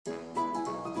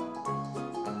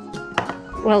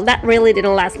Well, that really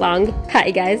didn't last long.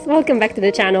 Hi guys, welcome back to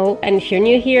the channel. And if you're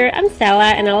new here, I'm Stella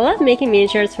and I love making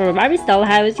miniatures from Barbie's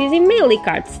dollhouse using mainly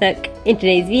cardstock. In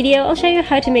today's video, I'll show you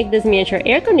how to make this miniature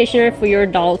air conditioner for your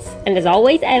dolls. And as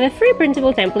always, I have a free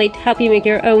printable template to help you make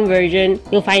your own version.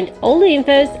 You'll find all the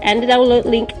infos and the download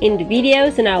link in the video,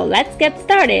 so now let's get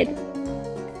started!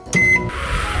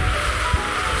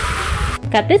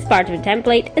 Cut this part of the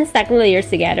template and stack the layers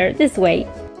together this way.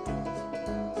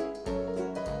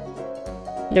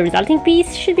 The resulting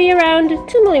piece should be around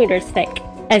 2mm thick.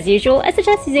 As usual, I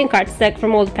suggest using cardstock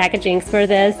from old packagings for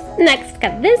this. Next,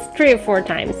 cut this 3 or 4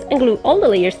 times and glue all the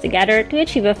layers together to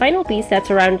achieve a final piece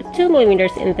that's around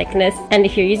 2mm in thickness. And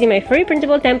if you're using my free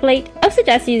printable template, I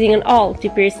suggest using an awl to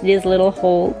pierce this little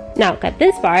hole. Now cut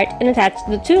this part and attach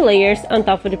the 2 layers on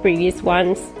top of the previous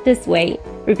ones, this way.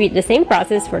 Repeat the same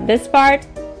process for this part.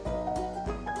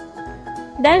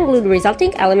 Then glue the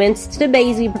resulting elements to the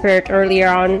base we prepared earlier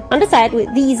on the side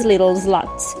with these little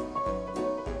slots.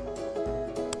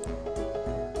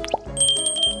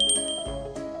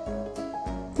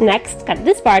 Next, cut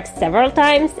this part several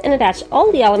times and attach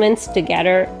all the elements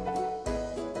together.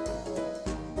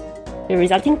 The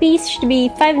resulting piece should be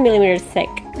 5mm thick.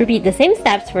 Repeat the same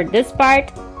steps for this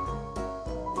part.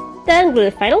 Then glue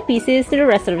the final pieces to the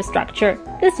rest of the structure,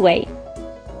 this way.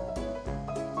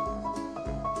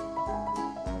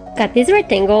 Cut this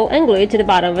rectangle and glue it to the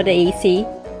bottom of the AC.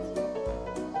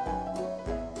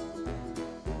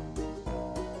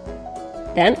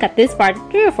 Then cut this part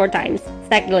 3 or 4 times,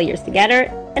 stack the layers together,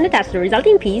 and attach the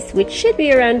resulting piece, which should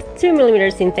be around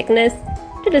 2mm in thickness,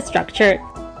 to the structure.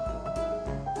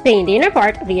 Paint the inner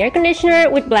part of the air conditioner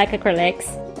with black acrylics.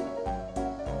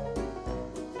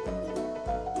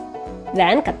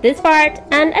 Then cut this part,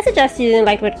 and I suggest using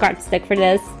lightweight cardstock for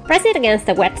this. Press it against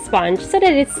a wet sponge so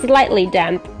that it's slightly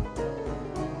damp.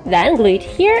 Then glue it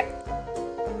here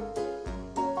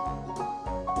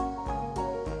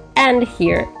and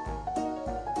here.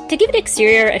 To give the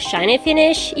exterior a shiny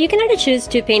finish, you can either choose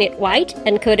to paint it white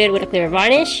and coat it with a clear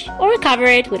varnish, or cover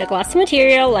it with a glossy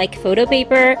material like photo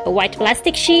paper, a white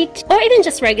plastic sheet, or even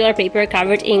just regular paper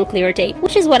covered in clear tape,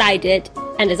 which is what I did.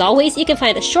 And as always, you can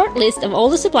find a short list of all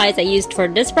the supplies I used for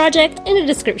this project in the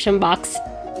description box.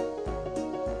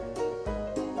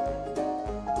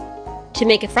 To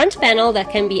make a front panel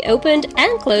that can be opened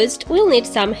and closed, we'll need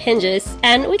some hinges,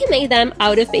 and we can make them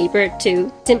out of paper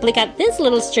too. Simply cut this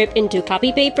little strip into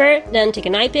copy paper, then take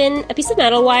an eye pin, a piece of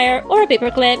metal wire, or a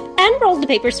paper clip, and roll the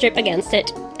paper strip against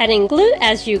it, adding glue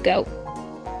as you go.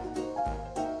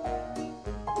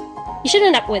 You should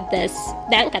end up with this.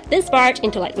 Then cut this part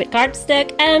into lightweight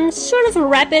cardstock and sort of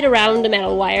wrap it around the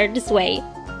metal wire this way.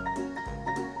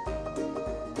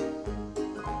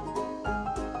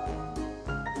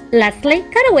 Lastly,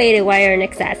 cut away the wire in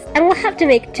excess, and we'll have to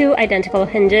make 2 identical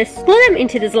hinges. Glue them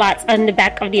into the slots on the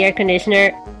back of the air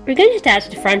conditioner. We're going to attach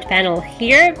the front panel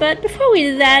here, but before we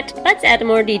do that, let's add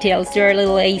more details to our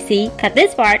little AC. Cut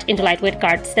this part into lightweight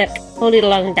cardstock. Hold it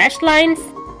along the dashed lines,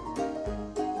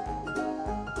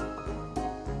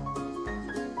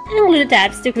 and glue the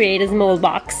tabs to create a small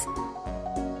box.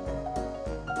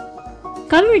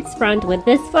 Cover its front with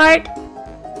this part.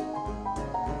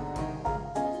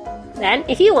 Then,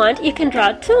 if you want, you can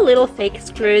draw 2 little fake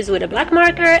screws with a black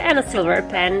marker and a silver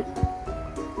pen.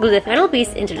 Glue the final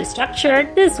piece into the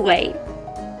structure this way.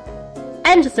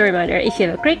 And just a reminder, if you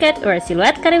have a Cricut or a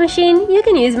silhouette cutting machine, you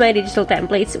can use my digital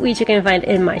templates, which you can find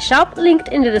in my shop, linked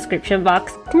in the description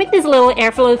box. To make this little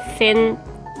airflow fin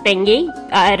thingy,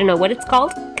 I don't know what it's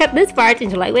called, cut this part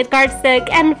into lightweight cardstock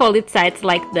and fold its sides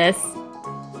like this.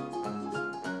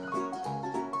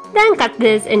 Then cut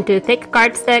this into thick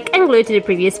cardstock and glue to the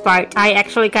previous part. I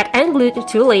actually cut and glued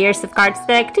 2 layers of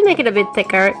cardstock to make it a bit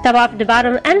thicker. Top off the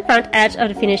bottom and front edge of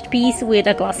the finished piece with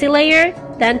a glossy layer.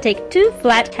 Then take 2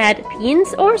 flat head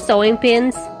pins or sewing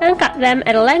pins and cut them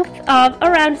at a length of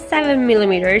around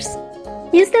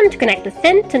 7mm. Use them to connect the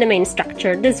fin to the main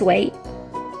structure this way.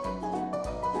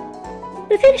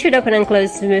 The fin should open and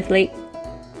close smoothly.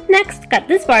 Next, cut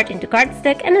this part into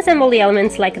cardstock and assemble the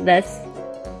elements like this.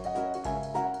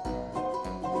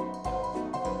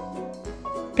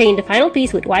 Paint the final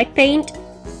piece with white paint.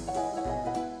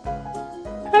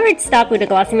 Cover its top with a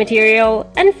glossy material,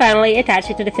 and finally attach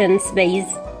it to the fin's base.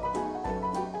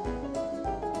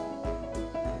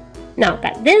 Now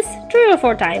cut this 3 or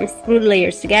 4 times, glue the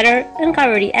layers together, and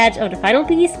cover the edge of the final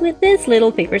piece with this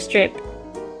little paper strip.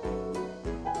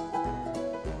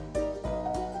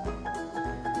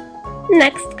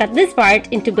 Next, cut this part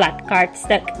into black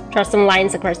cardstock. Draw some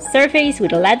lines across the surface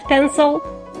with a lead pencil.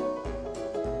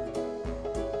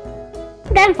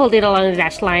 Then fold it along the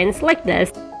dashed lines like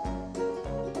this.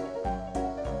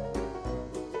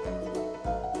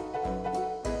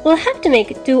 We'll have to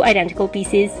make 2 identical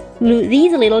pieces. Glue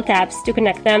these little tabs to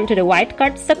connect them to the white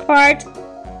cardstock part.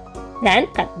 Then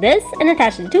cut this and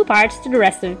attach the 2 parts to the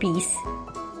rest of the piece.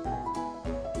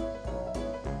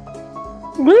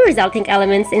 Glue resulting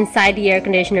elements inside the air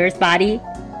conditioner's body.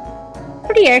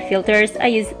 For the air filters, I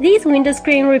use these window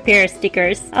screen repair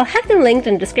stickers. I'll have them linked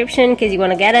in the description in case you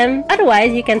want to get them.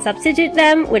 Otherwise, you can substitute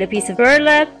them with a piece of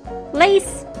burlap,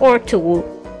 lace, or tulle.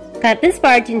 Cut this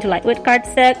part into lightweight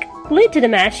cardstock, glue it to the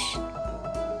mesh,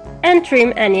 and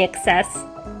trim any excess.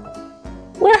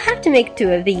 We'll have to make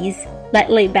 2 of these.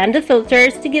 Lightly bend the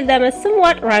filters to give them a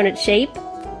somewhat rounded shape.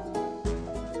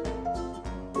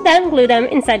 Then glue them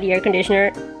inside the air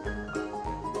conditioner.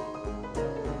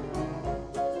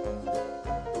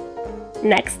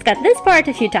 Next, cut this part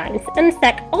a few times and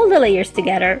stack all the layers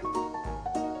together.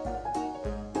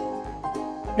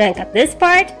 Then cut this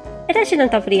part, attach it on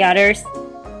top of the others,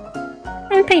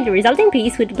 and paint the resulting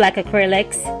piece with black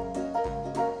acrylics.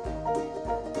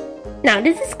 Now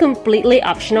this is completely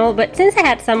optional, but since I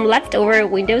had some leftover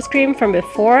window screen from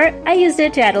before, I used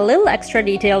it to add a little extra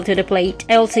detail to the plate.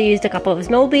 I also used a couple of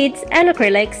small beads and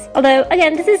acrylics, although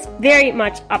again this is very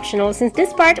much optional since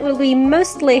this part will be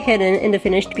mostly hidden in the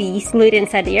finished piece. Glue it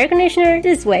inside the air conditioner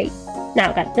this way.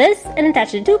 Now cut this and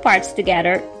attach the 2 parts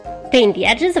together. Paint the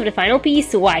edges of the final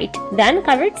piece white, then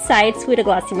cover its sides with a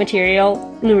glossy material.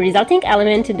 Glue resulting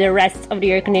element to the rest of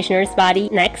the air conditioner's body.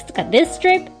 Next, cut this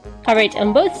strip, cover it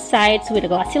on both sides with a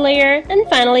glossy layer, and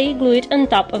finally glue it on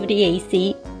top of the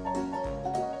AC.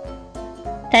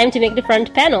 Time to make the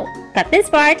front panel. Cut this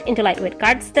part into lightweight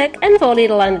cardstock and fold it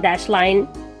along the dashed line.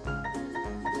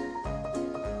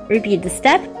 Repeat the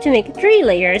step to make 3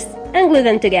 layers and glue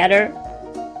them together.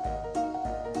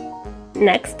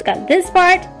 Next, cut this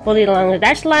part, fold it along the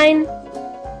dashed line,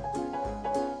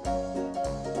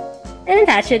 and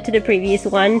attach it to the previous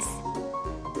ones.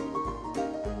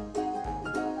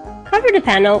 Cover the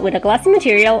panel with a glossy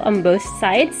material on both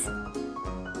sides.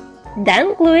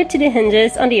 Then glue it to the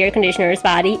hinges on the air conditioner's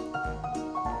body.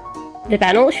 The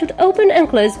panel should open and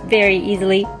close very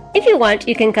easily. If you want,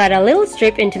 you can cut a little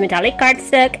strip into metallic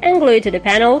cardstock and glue it to the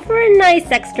panel for a nice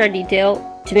extra detail.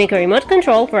 To make a remote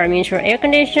control for a miniature air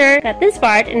conditioner, cut this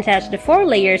part and attach the 4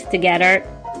 layers together.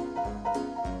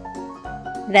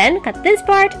 Then cut this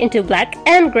part into black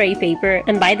and gray paper,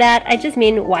 and by that I just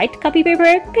mean white copy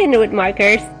paper painted with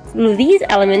markers. Glue these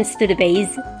elements to the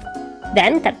base.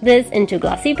 Then cut this into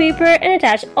glossy paper and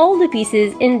attach all the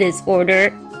pieces in this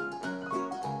order.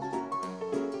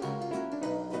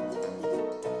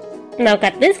 Now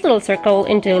cut this little circle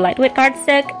into lightweight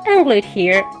cardstock and glue it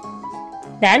here.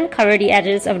 Then cover the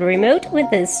edges of the remote with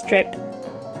this strip.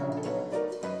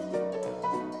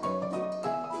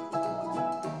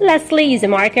 Lastly, use a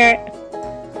marker,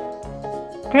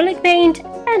 acrylic paint,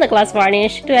 and a gloss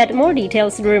varnish to add more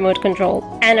details to the remote control.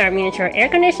 And our miniature air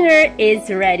conditioner is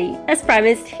ready. As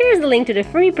promised, here's the link to the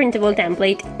free printable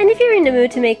template. And if you're in the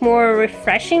mood to make more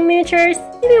refreshing miniatures,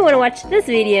 you may want to watch this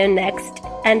video next.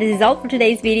 And this is all for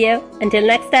today's video. Until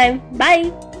next time,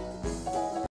 bye!